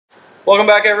Welcome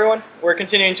back, everyone. We're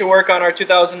continuing to work on our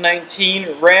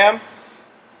 2019 Ram.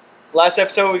 Last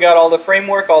episode we got all the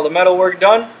framework, all the metal work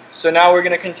done. So now we're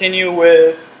going to continue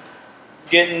with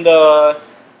getting the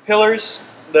pillars,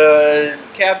 the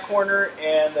cab corner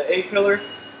and the A-pillar,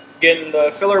 getting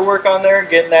the filler work on there,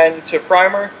 getting that into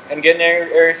primer, and getting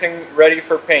everything ready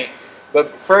for paint. But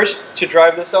first, to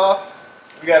drive this off,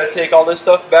 we got to take all this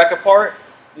stuff back apart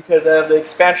because I have the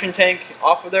expansion tank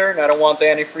off of there and I don't want the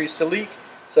antifreeze to leak.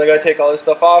 So I got to take all this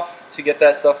stuff off to get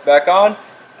that stuff back on,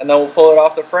 and then we'll pull it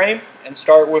off the frame and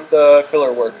start with the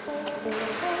filler work.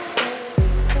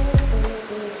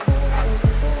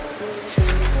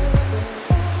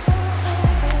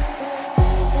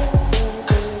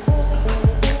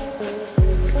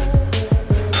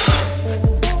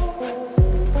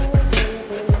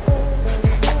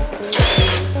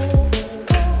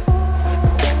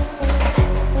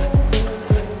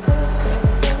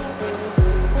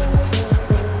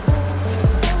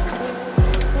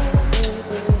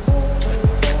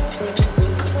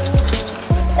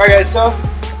 Alright guys, so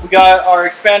we got our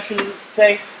expansion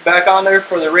tank back on there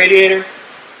for the radiator.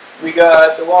 We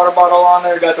got the water bottle on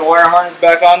there, got the wire harness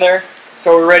back on there.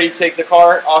 So we're ready to take the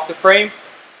car off the frame,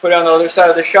 put it on the other side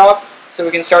of the shop so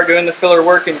we can start doing the filler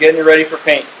work and getting it ready for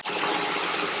paint.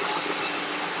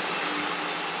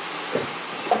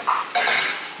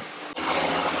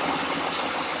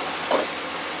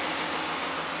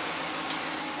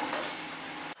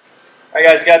 Alright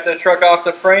guys, got the truck off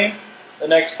the frame. The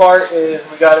next part is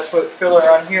we got to put filler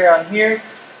on here.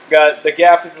 Got the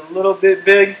gap is a little bit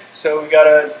big, so we got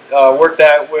to work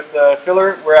that with the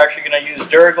filler. We're actually going to use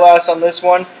Duraglass on this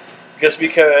one, just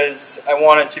because I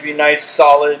want it to be nice,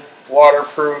 solid,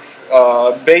 waterproof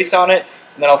base on it,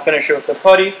 and then I'll finish it with the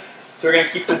putty. So we're going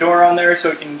to keep the door on there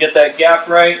so we can get that gap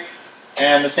right,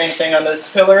 and the same thing on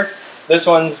this pillar. This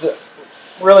one's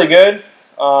really good,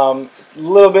 a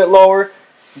little bit lower.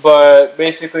 But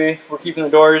basically, we're keeping the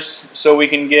doors so we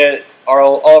can get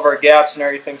all of our gaps and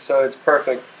everything, so it's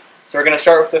perfect. So we're going to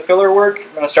start with the filler work.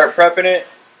 I'm going to start prepping it,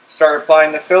 start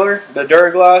applying the filler, the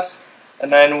Duraglass,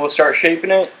 and then we'll start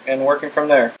shaping it and working from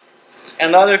there.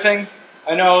 And the other thing,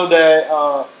 I know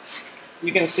that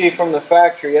you can see from the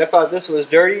factory, I thought this was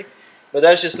dirty, but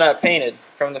that's just not painted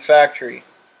from the factory.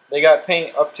 They got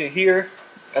paint up to here,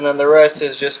 and then the rest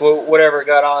is just whatever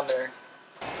got on there.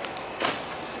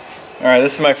 Alright,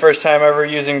 this is my first time ever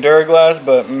using Duraglass,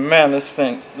 but man, this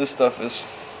stuff is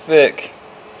thick.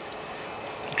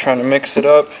 I'm trying to mix it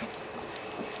up.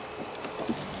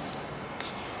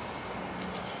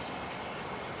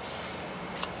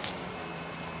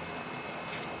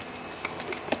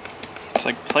 It's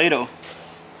like Play-Doh.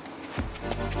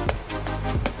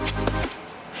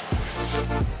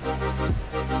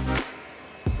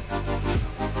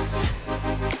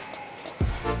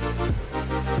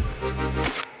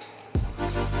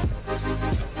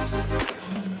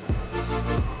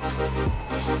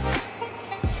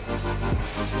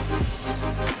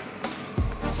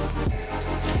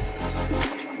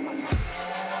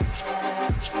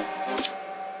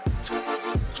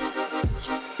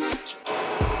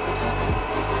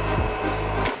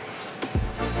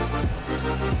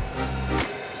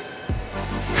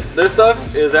 This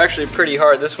stuff is actually pretty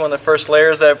hard. This is one of the first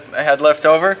layers that I had left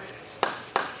over.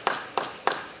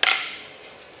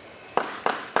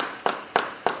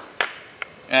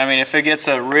 And I mean, if it gets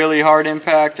a really hard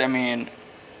impact, I mean,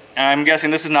 and I'm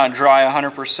guessing this is not dry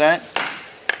 100%.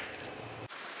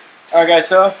 Alright guys,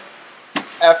 so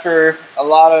after a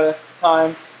lot of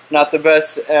time, not the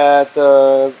best at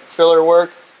the filler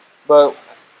work, but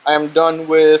I'm done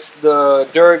with the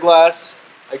Duraglass.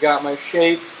 I got my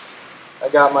shape. I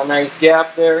got my nice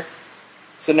gap there.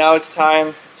 So now it's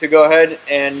time to go ahead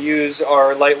and use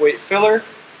our lightweight filler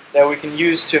that we can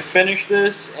use to finish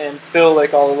this and fill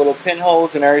like all the little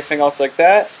pinholes and everything else like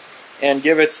that, and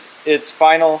give its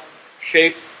final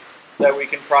shape that we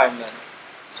can prime then.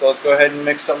 So let's go ahead and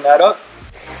mix some of that up.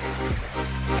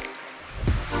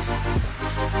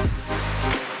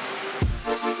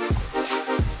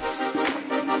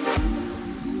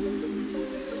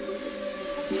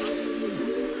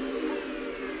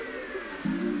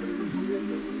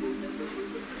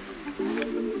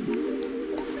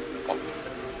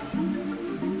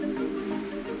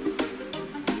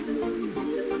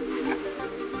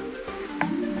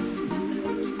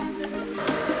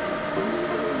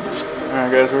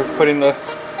 Alright guys, we're putting the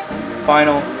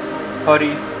final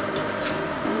putty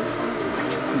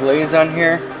glaze on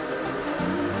here.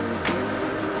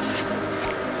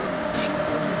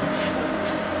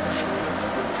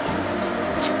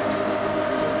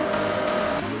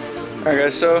 Alright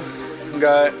guys, so we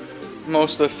got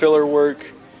most of the filler work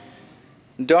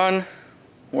done.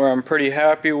 where I'm pretty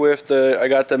happy with I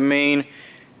got the main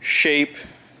shape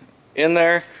in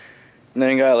there, and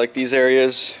then I got like these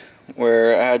areas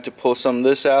where I had to pull some of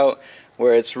this out,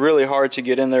 where it's really hard to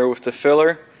get in there with the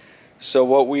filler. So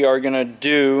what we are gonna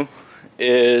do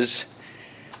is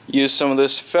use some of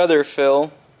this feather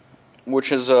fill,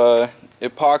 which is a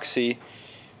epoxy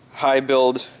high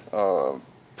build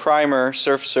primer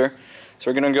surfacer.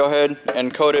 So we're gonna go ahead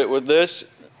and coat it with this,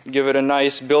 give it a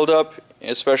nice build up,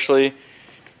 especially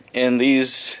in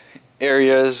these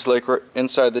areas like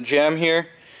inside the jam here.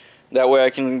 That way I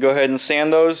can go ahead and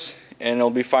sand those, and it'll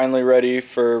be finally ready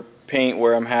for paint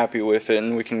where I'm happy with it,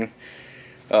 and we can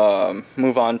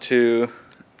move on to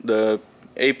the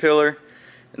A-pillar,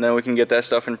 and then we can get that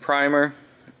stuff in primer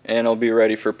and it'll be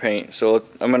ready for paint. So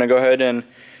I'm going to go ahead and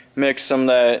mix some of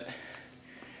that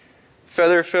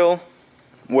feather fill,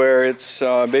 where it's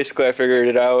basically, I figured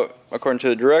it out according to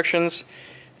the directions.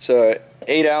 It's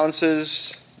 8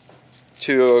 ounces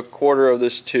to a quarter of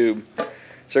this tube.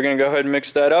 So we're going to go ahead and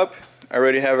mix that up. I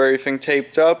already have everything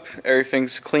taped up,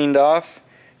 everything's cleaned off.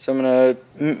 So I'm going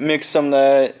to mix some of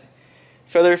that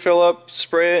feather fill up,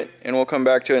 spray it, and we'll come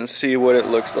back to it and see what it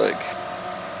looks like.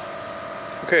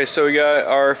 Okay, so we got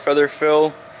our feather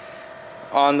fill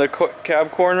on the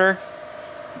cab corner.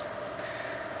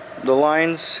 The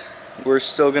lines, we're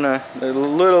still gonna, they're a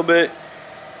little bit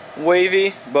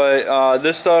wavy, but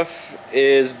this stuff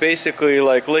is basically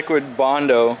like liquid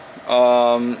Bondo,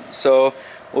 so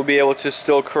we'll be able to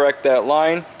still correct that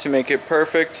line to make it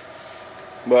perfect.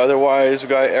 But otherwise, we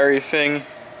got everything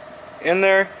in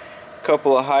there. A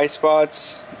couple of high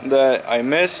spots that I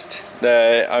missed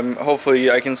that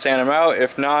hopefully I can sand them out.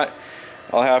 If not,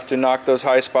 I'll have to knock those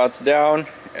high spots down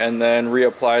and then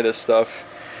reapply this stuff.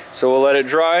 So we'll let it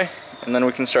dry and then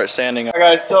we can start sanding.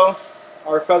 Alright guys, so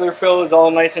our feather fill is all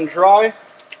nice and dry.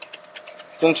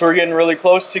 Since we're getting really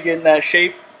close to getting that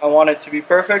shape, I want it to be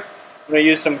perfect. I'm going to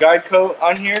use some guide coat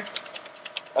on here,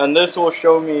 and this will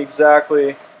show me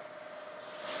exactly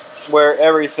where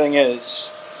everything is.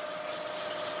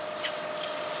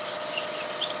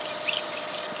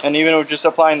 And even with just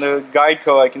applying the guide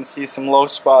coat, I can see some low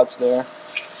spots there.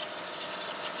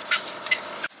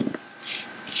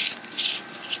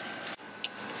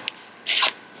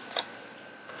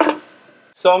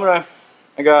 So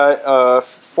I got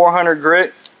 400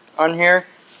 grit on here,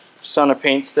 just on a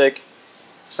paint stick.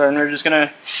 So we're just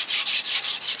gonna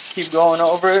keep going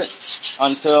over it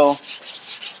until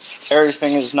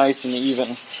everything is nice and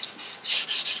even.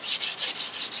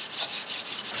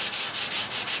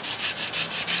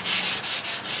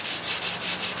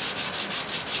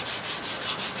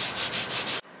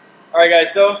 Alright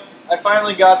guys, so I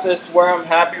finally got this where I'm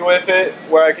happy with it,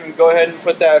 where I can go ahead and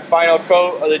put that final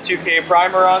coat of the 2K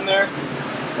primer on there.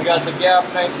 I got the gap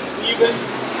nice and even.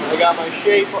 I got my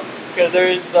shape, because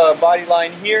there's a body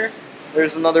line here.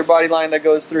 There's another body line that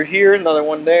goes through here, another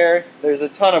one there. There's a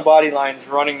ton of body lines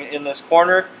running in this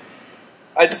corner.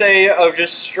 I'd say of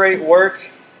just straight work,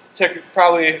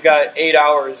 probably got 8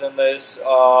 hours in this.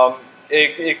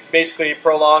 It basically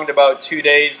prolonged about 2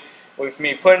 days with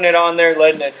me putting it on there,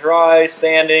 letting it dry,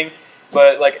 sanding,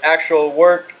 but like actual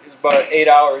work is about 8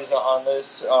 hours on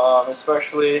this,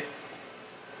 especially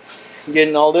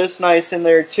getting all this nice in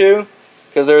there too,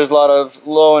 because there's a lot of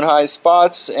low and high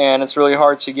spots and it's really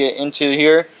hard to get into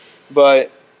here,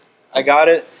 but I got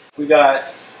it. We got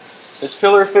this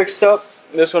filler fixed up.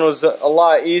 This one was a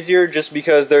lot easier just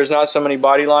because there's not so many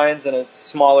body lines and it's a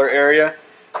smaller area.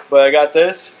 But I got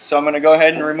this, so I'm going to go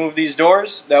ahead and remove these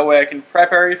doors. That way I can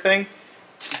prep everything,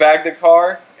 bag the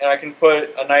car, and I can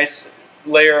put a nice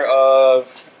layer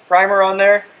of primer on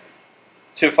there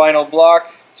to final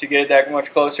block to get it that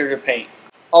much closer to paint.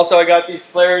 Also, I got these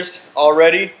flares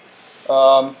already.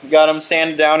 Got them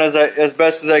sanded down as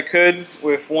best as I could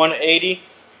with 180.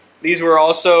 These were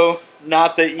also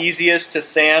not the easiest to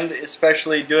sand,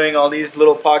 especially doing all these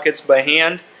little pockets by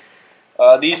hand.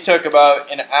 These took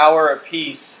about an hour a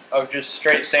piece of just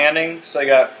straight sanding, so I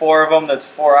got 4 of them. That's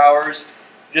 4 hours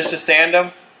just to sand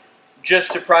them,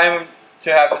 just to prime them,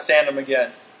 to have to sand them again.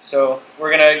 So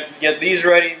we're gonna get these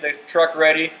ready, the truck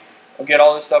ready. We'll get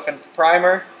all this stuff into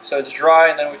primer so it's dry,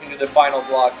 and then we can do the final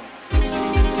blocking.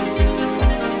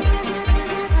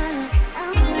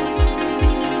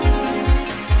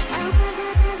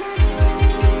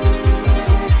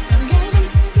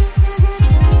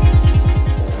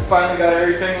 Finally got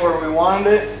everything where we wanted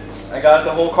it. I got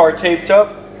the whole car taped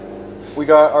up. We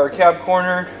got our cab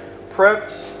corner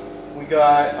prepped. We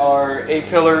got our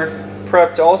A-pillar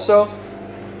prepped also.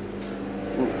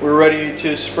 We're ready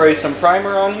to spray some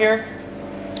primer on here.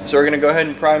 So we're going to go ahead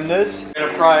and prime this. We're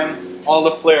going to prime all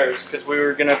the flares because we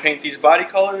were going to paint these body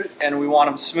colors and we want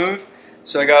them smooth.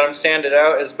 So I got them sanded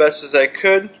out as best as I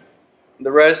could.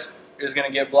 The rest is going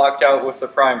to get blocked out with the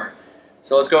primer.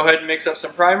 So let's go ahead and mix up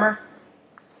some primer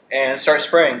and start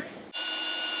spraying.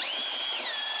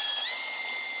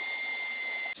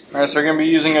 Alright, so we're going to be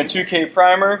using a 2K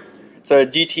primer. It's a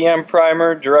DTM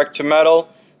primer, direct to metal.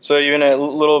 So even a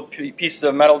little piece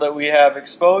of metal that we have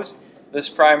exposed, this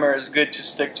primer is good to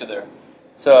stick to there.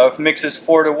 So it mixes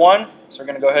 4 to 1, so we're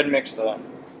going to go ahead and mix that.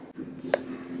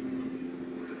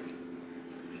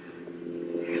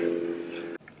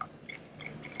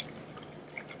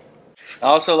 I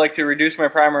also like to reduce my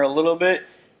primer a little bit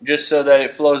just so that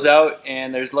it flows out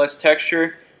and there's less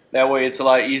texture. That way it's a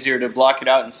lot easier to block it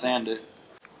out and sand it.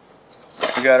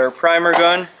 We got our primer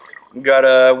gun. We got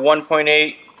a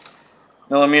 1.8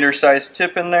 millimeter size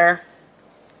tip in there.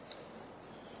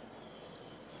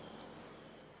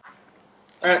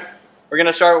 Alright, we're going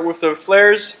to start with the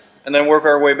flares and then work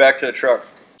our way back to the truck.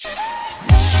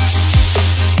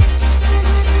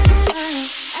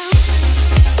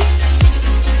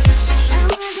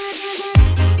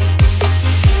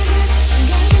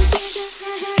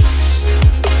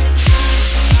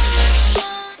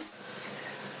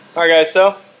 Alright guys,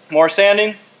 so more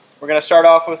sanding. We're going to start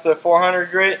off with the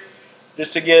 400 grit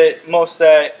just to get most of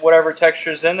that whatever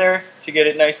texture is in there to get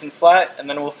it nice and flat, and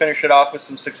then we'll finish it off with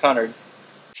some 600.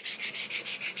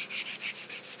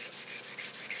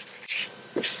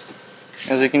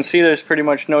 As you can see, there's pretty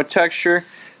much no texture,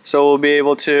 so we'll be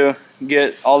able to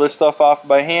get all this stuff off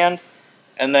by hand,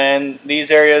 and then these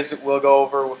areas we'll go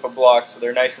over with a block so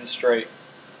they're nice and straight.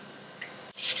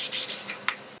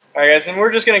 Alright guys, and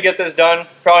we're just going to get this done.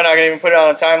 Probably not going to even put it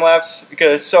on a time lapse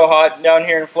because it's so hot down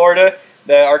here in Florida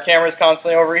that our cameras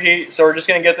constantly overheat. So we're just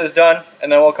going to get this done and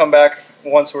then we'll come back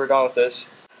once we're done with this.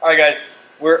 Alright guys,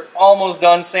 we're almost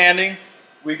done sanding.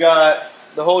 We got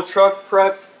the whole truck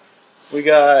prepped. We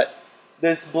got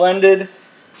this blended.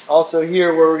 Also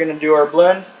here where we're going to do our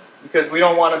blend because we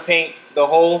don't want to paint the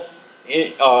whole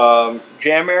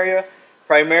jam area,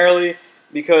 primarily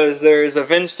because there's a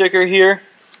VIN sticker here.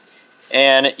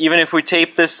 And even if we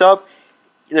tape this up,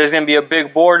 there's going to be a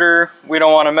big border. We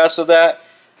don't want to mess with that.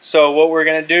 So what we're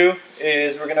going to do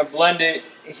is we're going to blend it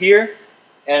here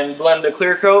and blend the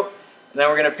clear coat. And then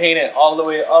we're going to paint it all the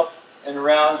way up and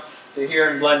around to here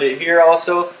and blend it here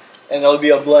also. And there'll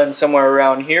be a blend somewhere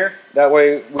around here. That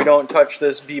way we don't touch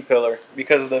this B-pillar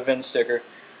because of the VIN sticker.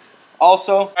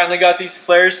 Also, finally got these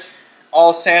flares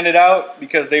all sanded out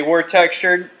because they were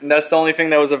textured. And that's the only thing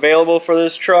that was available for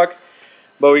this truck.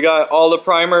 But we got all the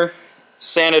primer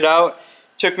sanded out.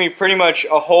 Took me pretty much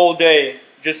a whole day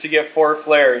just to get 4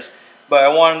 flares. But I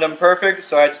wanted them perfect,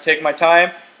 so I had to take my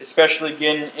time, especially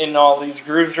getting in all these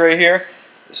grooves right here.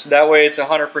 So that way it's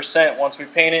 100% once we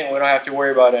paint it and we don't have to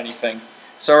worry about anything.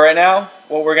 So right now,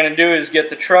 what we're going to do is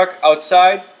get the truck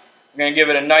outside. We're going to give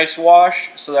it a nice wash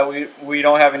so that we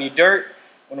don't have any dirt.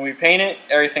 When we paint it,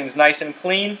 everything's nice and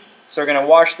clean. So we're going to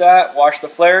wash that, wash the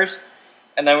flares.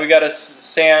 And then we got to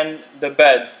sand the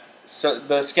bed. So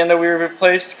the skin that we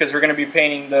replaced, because we're going to be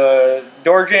painting the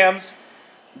door jambs,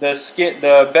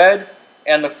 the bed,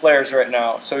 and the flares right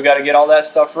now. So we got to get all that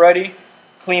stuff ready,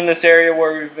 clean this area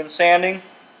where we've been sanding,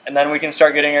 and then we can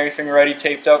start getting everything ready,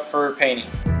 taped up for painting.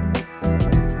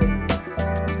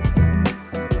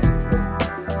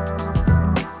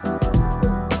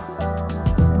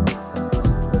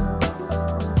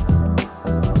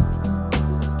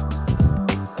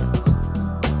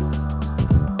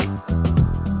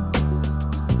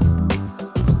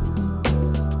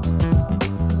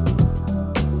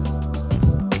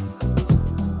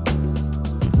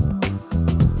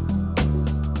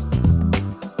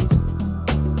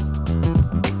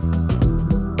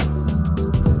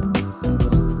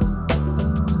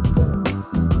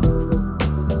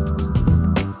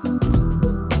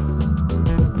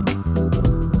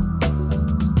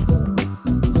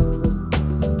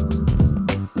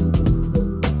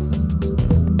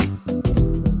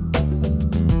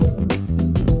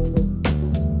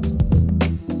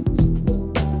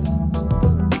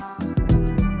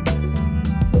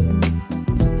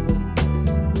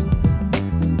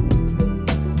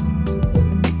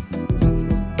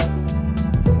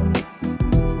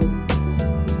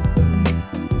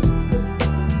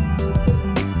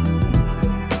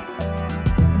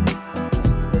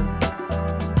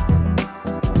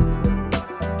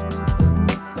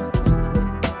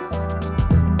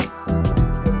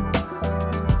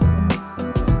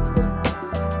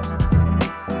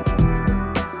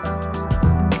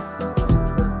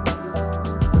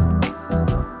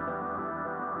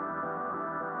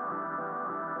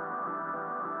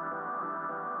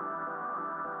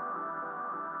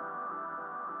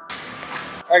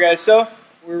 Alright guys, so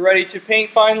we're ready to paint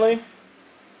finally.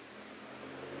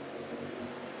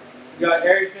 We got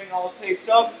everything all taped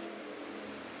up.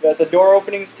 We got the door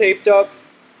openings taped up.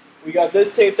 We got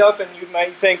this taped up, and you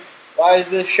might think, why is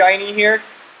this shiny here?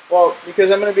 Well,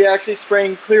 because I'm going to be actually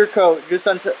spraying clear coat just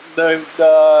onto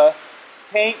the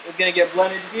paint is going to get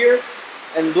blended here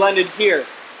and blended here.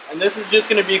 And this is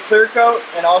just going to be clear coat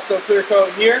and also clear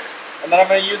coat here. And then I'm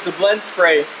going to use the blend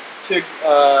spray to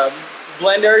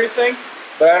blend everything.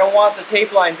 But I don't want the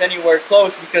tape lines anywhere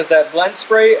close because that blend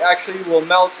spray actually will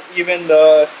melt even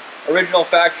the original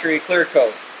factory clear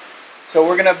coat. So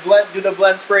we're going to do the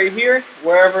blend spray here.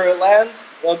 Wherever it lands,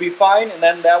 it'll be fine. And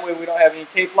then that way we don't have any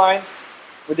tape lines.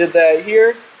 We did that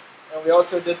here, and we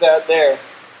also did that there.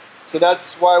 So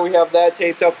that's why we have that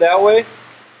taped up that way.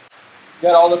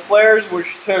 Got all the flares,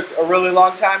 which took a really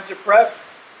long time to prep,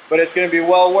 but it's going to be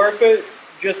well worth it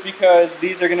just because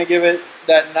these are going to give it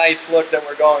that nice look that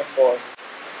we're going for.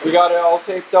 We got it all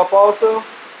taped up also.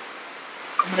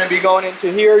 I'm going to be going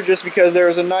into here just because there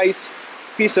was a nice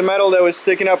piece of metal that was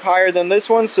sticking up higher than this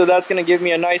one, so that's going to give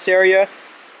me a nice area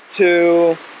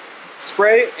to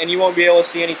spray, and you won't be able to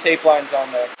see any tape lines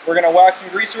on there. We're going to wax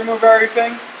and grease remove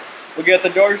everything. We'll get the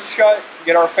doors shut,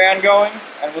 get our fan going,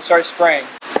 and we'll start spraying.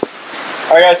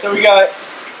 Alright guys, so we got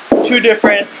two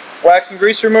different wax and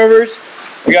grease removers.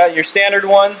 We got your standard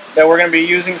one that we're going to be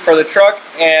using for the truck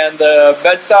and the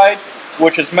bedside,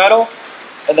 which is metal.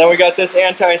 And then we got this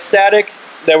anti-static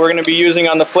that we're going to be using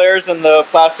on the flares and the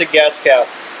plastic gas cap.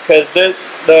 Because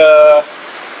the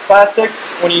plastics,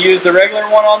 when you use the regular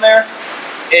one on there,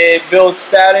 it builds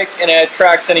static and it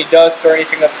attracts any dust or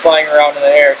anything that's flying around in the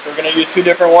air. So we're going to use two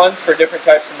different ones for different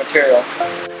types of material.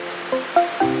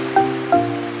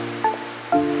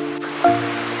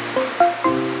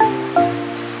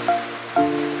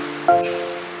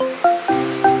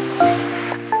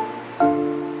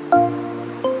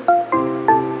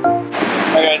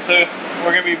 Okay, so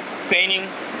we're going to be painting,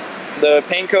 the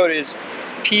paint coat is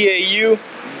PAU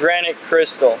Granite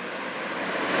Crystal.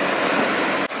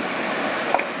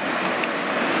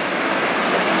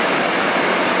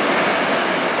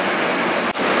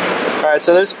 Alright,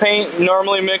 so this paint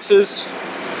normally mixes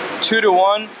 2 to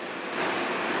 1.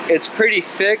 It's pretty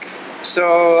thick,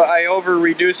 so I over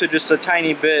reduce it just a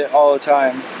tiny bit all the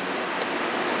time.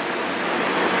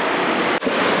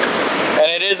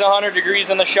 And it is 100 degrees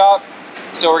in the shop,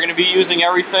 so we're going to be using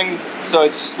everything so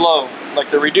it's slow.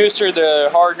 Like the reducer, the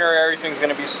hardener, everything's going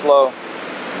to be slow.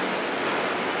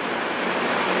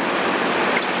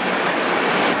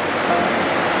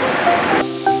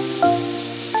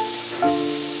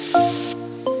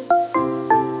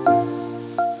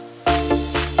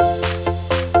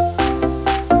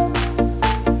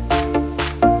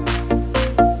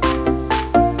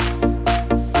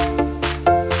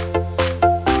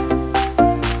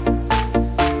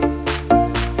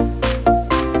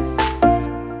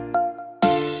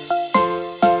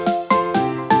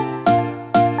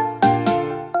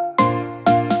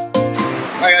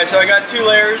 Alright, so I got 2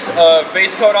 layers of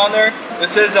base coat on there.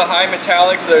 This is a high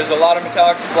metallic, so there's a lot of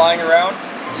metallics flying around.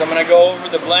 So I'm going to go over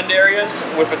the blend areas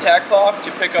with a tack cloth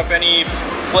to pick up any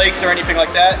flakes or anything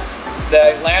like that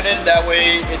that landed. That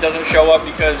way it doesn't show up,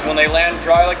 because when they land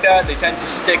dry like that, they tend to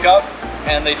stick up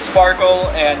and they sparkle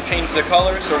and change the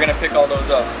color. So we're going to pick all those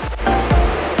up.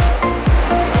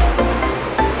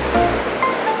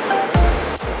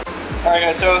 Alright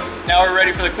guys, so now we're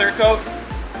ready for the clear coat.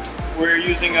 We're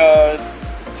using a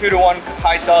 2 to 1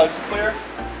 high solids clear.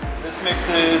 This mix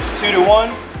is 2 to 1.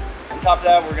 On top of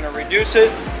that, we're going to reduce it.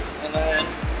 And then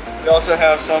we also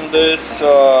have some of this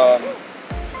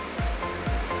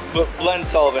blend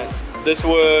solvent. This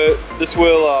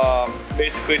will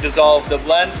basically dissolve the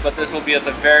blends, but this will be at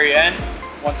the very end.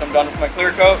 Once I'm done with my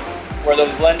clear coat, where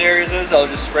those blend areas is, I'll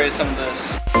just spray some of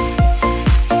this.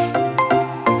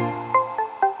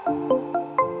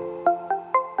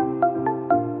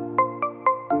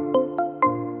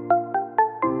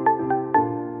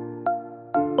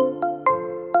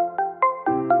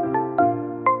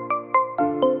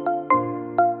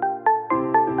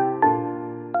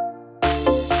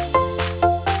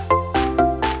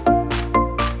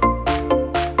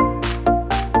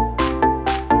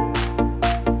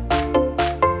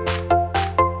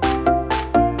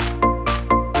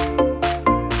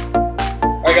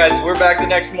 Alright guys, we're back the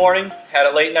next morning. Had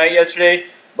a late night yesterday,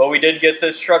 but we did get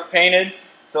this truck painted.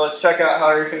 So let's check out how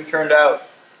everything turned out.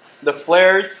 The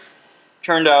flares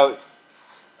turned out,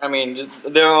 I mean,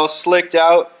 they're all slicked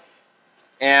out.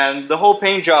 And the whole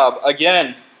paint job,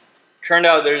 again, turned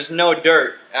out there's no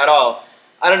dirt at all.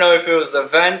 I don't know if it was the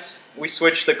vent. We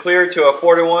switched the clear to a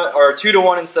 4 to 1 or 2 to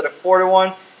 1 instead of 4 to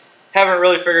 1. Haven't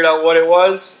really figured out what it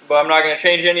was, but I'm not going to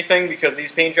change anything because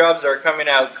these paint jobs are coming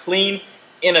out clean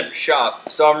in a shop.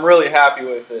 So I'm really happy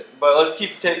with it. But let's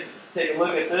take a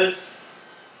look at this.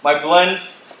 My blend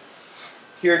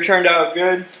here turned out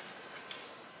good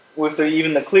with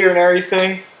even the clear and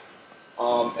everything.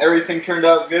 Everything turned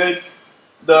out good.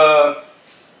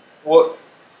 All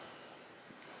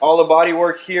the body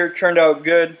work here turned out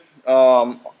good.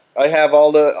 I have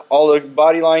all the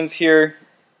body lines here.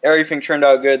 Everything turned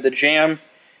out good. The jam,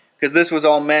 because this was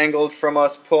all mangled from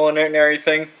us pulling it and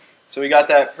everything, so we got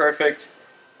that perfect.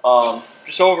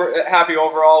 Just happy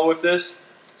overall with this.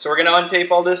 So we're gonna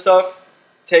untape all this stuff,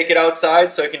 take it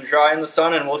outside so it can dry in the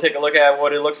sun, and we'll take a look at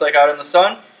what it looks like out in the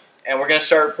sun. And we're gonna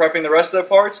start prepping the rest of the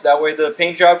parts. That way the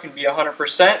paint job can be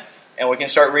 100%, and we can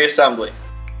start reassembling.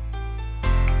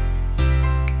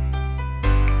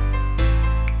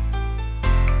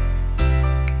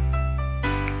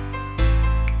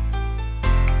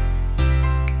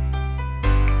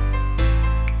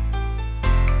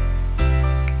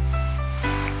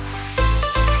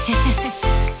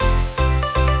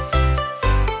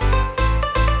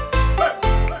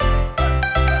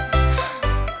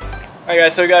 Alright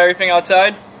guys, so we got everything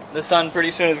outside. The sun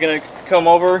pretty soon is going to come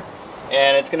over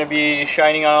and it's going to be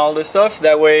shining on all this stuff.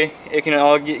 That way it can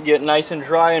all get nice and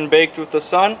dry and baked with the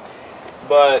sun.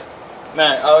 But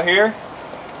man, out here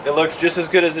it looks just as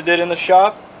good as it did in the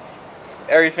shop.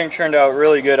 Everything turned out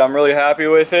really good. I'm really happy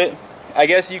with it. I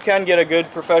guess you can get a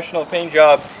good professional paint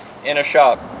job in a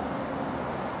shop.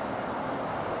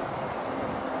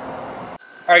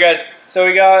 Alright guys, so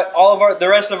we got all of the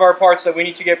rest of our parts that we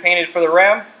need to get painted for the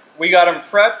Ram. We got them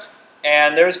prepped,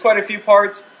 and there's quite a few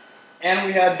parts, and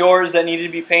we had doors that needed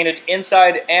to be painted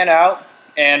inside and out,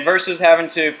 and versus having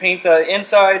to paint the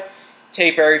inside,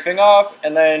 tape everything off,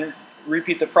 and then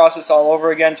repeat the process all over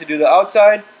again to do the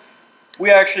outside, we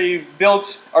actually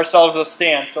built ourselves a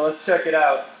stand. So let's check it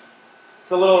out.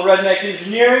 It's a little redneck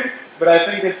engineering, but I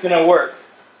think it's going to work.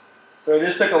 So I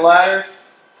just took a ladder,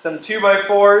 some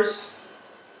 2x4s,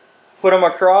 put them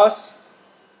across,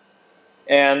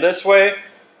 and this way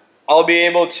I'll be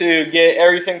able to get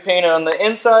everything painted on the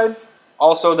inside,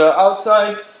 also the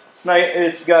outside.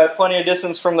 It's got plenty of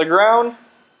distance from the ground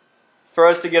for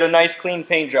us to get a nice clean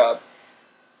paint job.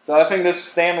 So I think this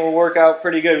stand will work out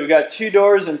pretty good. We got 2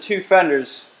 doors and 2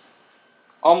 fenders,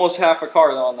 almost half a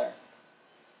car on there.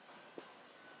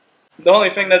 The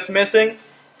only thing that's missing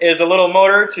is a little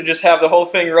motor to just have the whole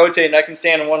thing rotate, and I can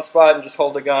stand in one spot and just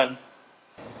hold the gun.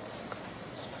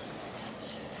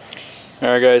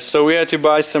 Alright guys, so we had to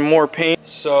buy some more paint.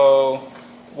 So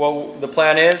what the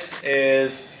plan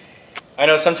is I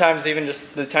know sometimes even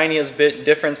just the tiniest bit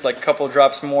difference, like a couple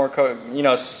drops more, you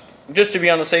know, just to be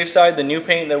on the safe side, the new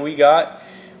paint that we got,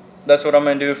 that's what I'm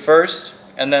going to do first.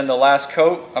 And then the last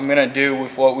coat I'm going to do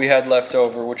with what we had left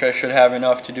over, which I should have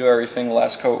enough to do everything the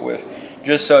last coat with,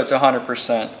 just so it's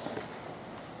 100%.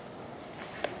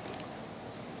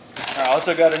 I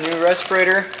also got a new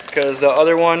respirator because the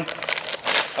other one,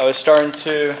 I was starting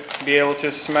to be able to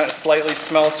slightly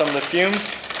smell some of the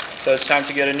fumes, so it's time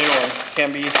to get a new one.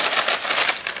 Can't be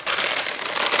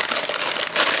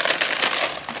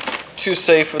too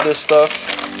safe with this stuff.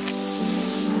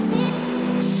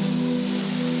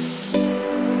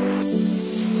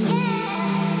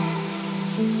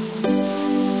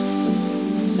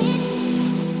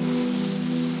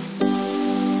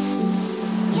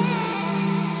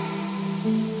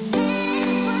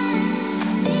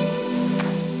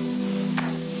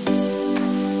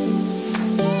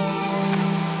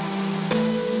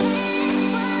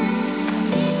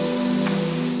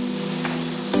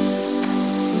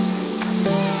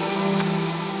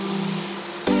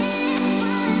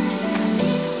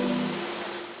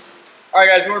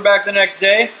 Alright guys, we're back the next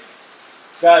day.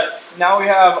 Now we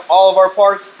have all of our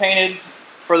parts painted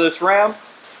for this Ram.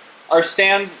 Our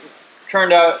stand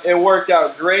it worked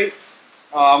out great.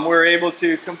 We were able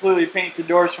to completely paint the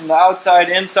doors from the outside,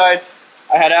 inside.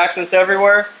 I had access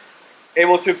everywhere.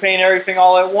 Able to paint everything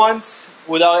all at once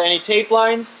without any tape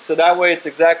lines, so that way it's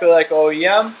exactly like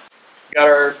OEM. Got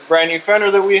our brand new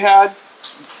fender that we had.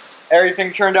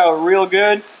 Everything turned out real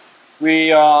good.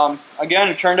 Again,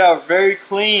 it turned out very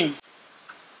clean.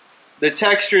 The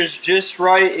texture is just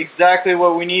right, exactly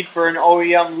what we need for an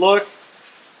OEM look.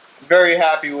 Very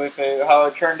happy with it, how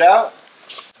it turned out.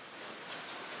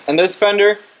 And this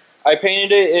fender, I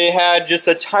painted it. It had just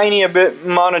a tiny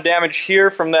amount of damage here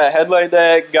from that headlight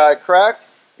that got cracked.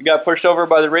 It got pushed over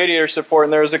by the radiator support,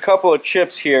 and there was a couple of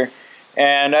chips here.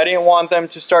 And I didn't want them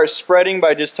to start spreading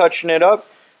by just touching it up.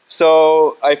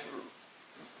 So I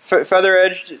feather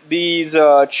edged these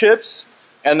chips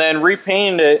and then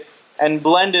repainted it and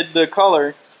blended the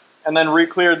color and then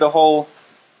re-cleared the whole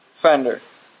fender.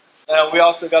 We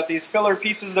also got these filler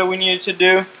pieces that we needed to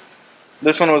do.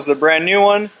 This one was the brand new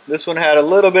one. This one had a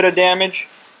little bit of damage.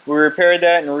 We repaired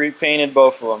that and repainted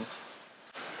both of them.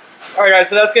 Alright guys,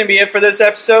 so that's going to be it for this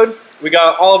episode. We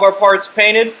got all of our parts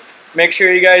painted. Make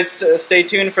sure you guys stay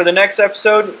tuned for the next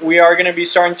episode. We are going to be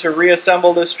starting to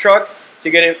reassemble this truck to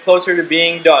get it closer to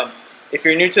being done. If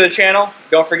you're new to the channel,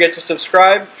 don't forget to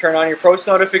subscribe, turn on your post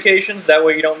notifications, that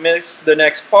way you don't miss the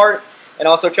next part, and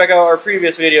also check out our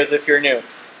previous videos if you're new.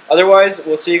 Otherwise,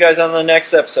 we'll see you guys on the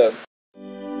next episode.